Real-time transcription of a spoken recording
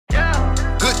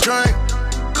drink,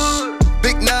 good.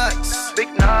 Big nuts,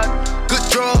 good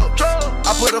drugs.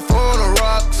 I put her phone on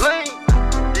rocks.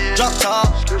 Drop top,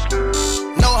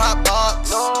 no hot box.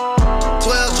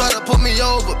 12 try to put me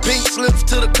over, pink slips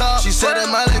to the car. She said that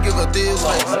my leg give her this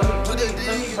face.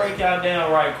 Let me break y'all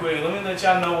down right quick. Let me let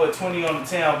y'all know what 20 on the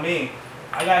town mean.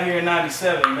 I got here in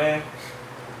 97, man.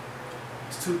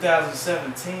 It's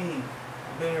 2017.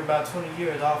 I've been here about 20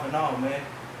 years off and on, man.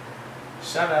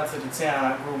 Shout out to the town.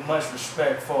 I grew much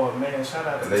respect for it, man. Shout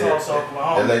out to Tulsa,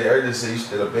 Oklahoma. That lady heard this say you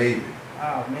still a baby.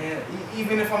 Oh, man.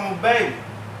 Even if I'm a baby.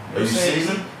 Are you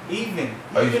seasoned? Even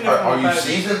Are if you I'm a baby.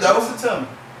 seasoned though? Listen to me.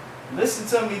 Listen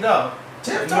to me though.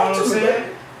 You know what I'm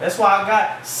saying? That's why I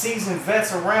got seasoned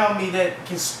vets around me that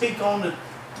can speak on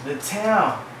the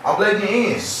town. I'm letting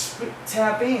you in.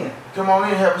 Tap in. Come on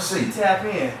in, have a seat. Tap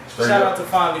in. Straight Shout up. out to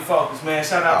Finally Focus, man.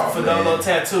 Shout out to Fidolo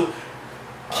Tattoo.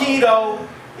 Kito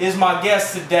is my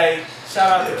guest today.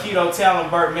 Shout out to Kito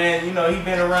Tallenberg, man. You know, he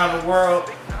been around the world.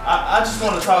 I just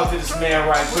want to talk to this man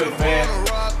right quick, man.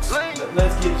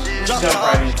 Let's jump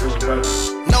right into it, bro.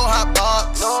 No hot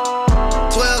box.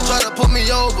 12 try to put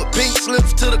me over, pink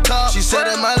slips to the car. She said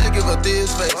that my leg give her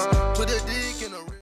this face. Put that